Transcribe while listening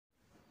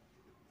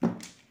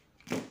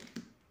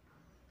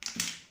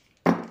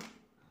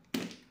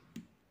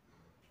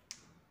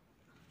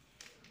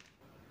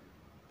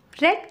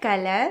red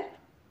color,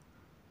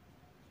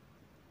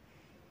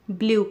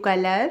 blue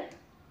color,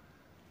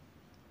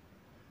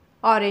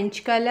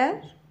 orange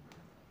color,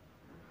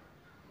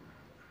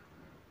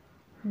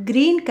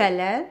 green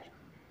color,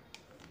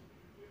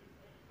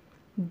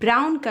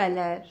 brown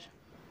color.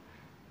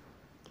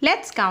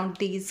 Let's count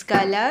these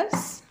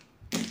colors.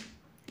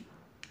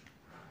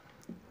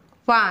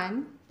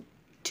 1,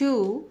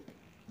 2,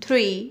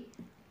 3,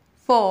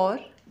 4,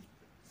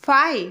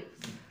 5.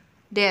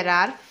 There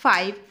are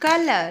 5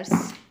 colors.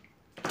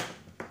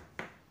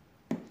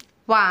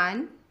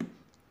 1,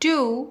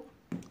 2,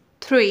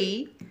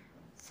 3,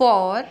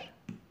 4,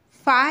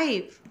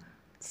 5,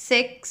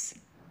 6,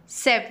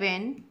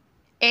 7,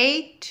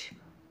 8,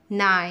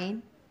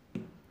 9,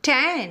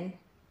 10.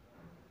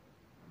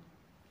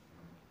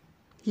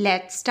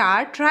 Let's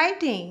start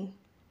writing.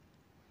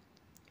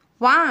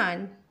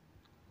 1.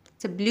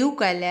 It's a blue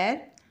color.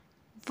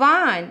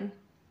 1.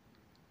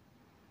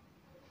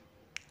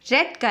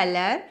 Red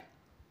color.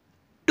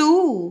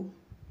 2.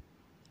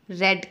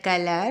 Red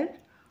color.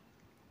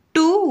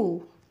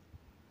 2.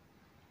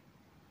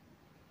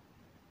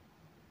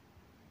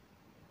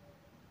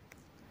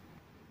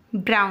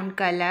 Brown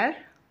color.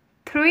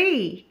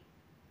 3.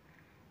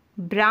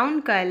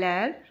 Brown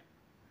color.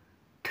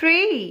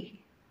 3.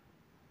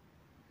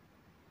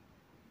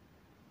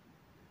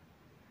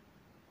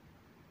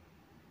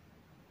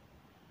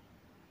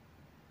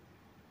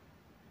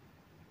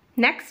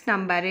 Next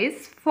number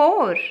is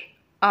 4.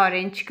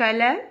 Orange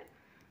color.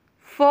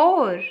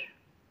 4.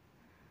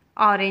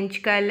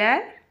 Orange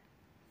color.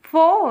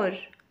 4.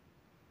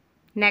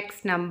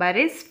 Next number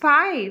is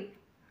 5.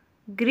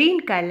 Green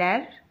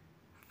color.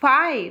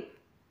 5.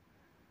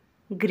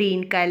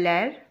 Green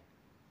color.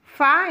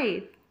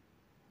 5.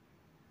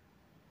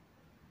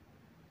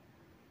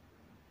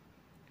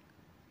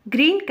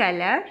 Green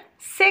color.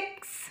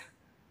 6.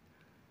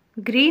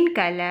 Green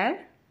color.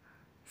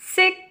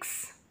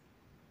 6.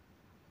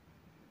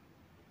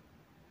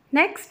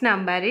 Next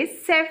number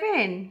is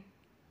 7.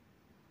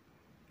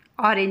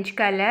 Orange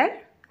color.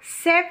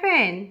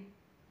 7.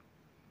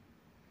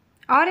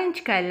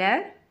 Orange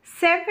color.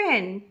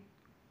 7.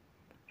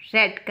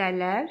 Red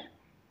color.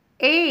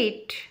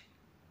 8.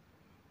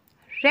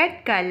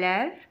 Red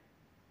color.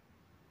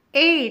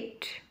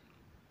 8.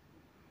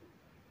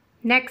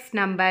 Next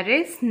number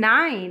is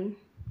 9.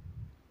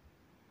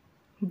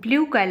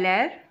 Blue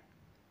color.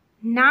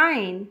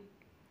 9.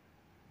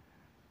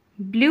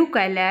 Blue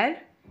color.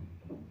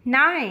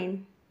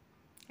 9.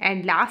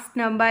 And last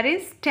number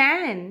is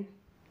 10.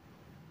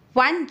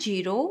 1,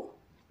 0,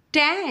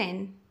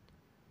 10.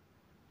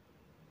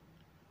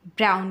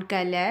 Brown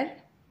color.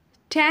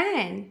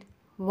 10.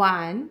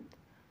 1,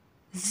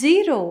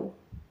 0.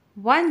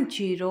 1,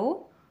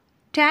 0,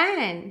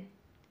 10.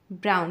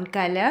 Brown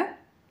color.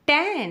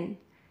 10.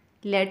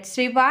 Let's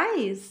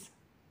revise.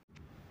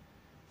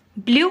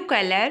 Blue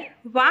color.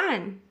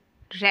 1.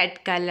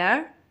 Red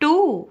color.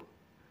 2.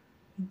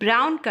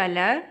 Brown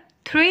color.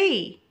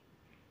 3.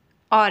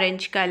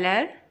 Orange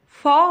color.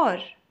 4.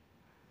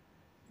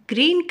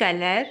 Green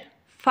color.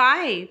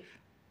 5.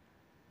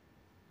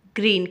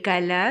 Green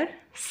color.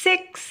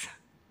 6.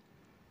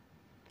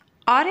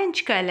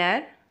 Orange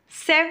color.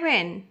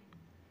 7.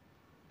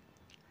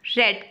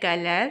 Red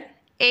color.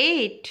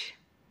 8.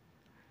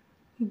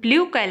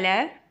 Blue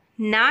color.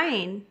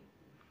 9.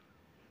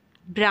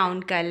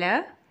 Brown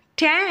color.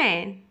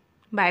 10.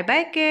 Bye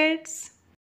bye kids.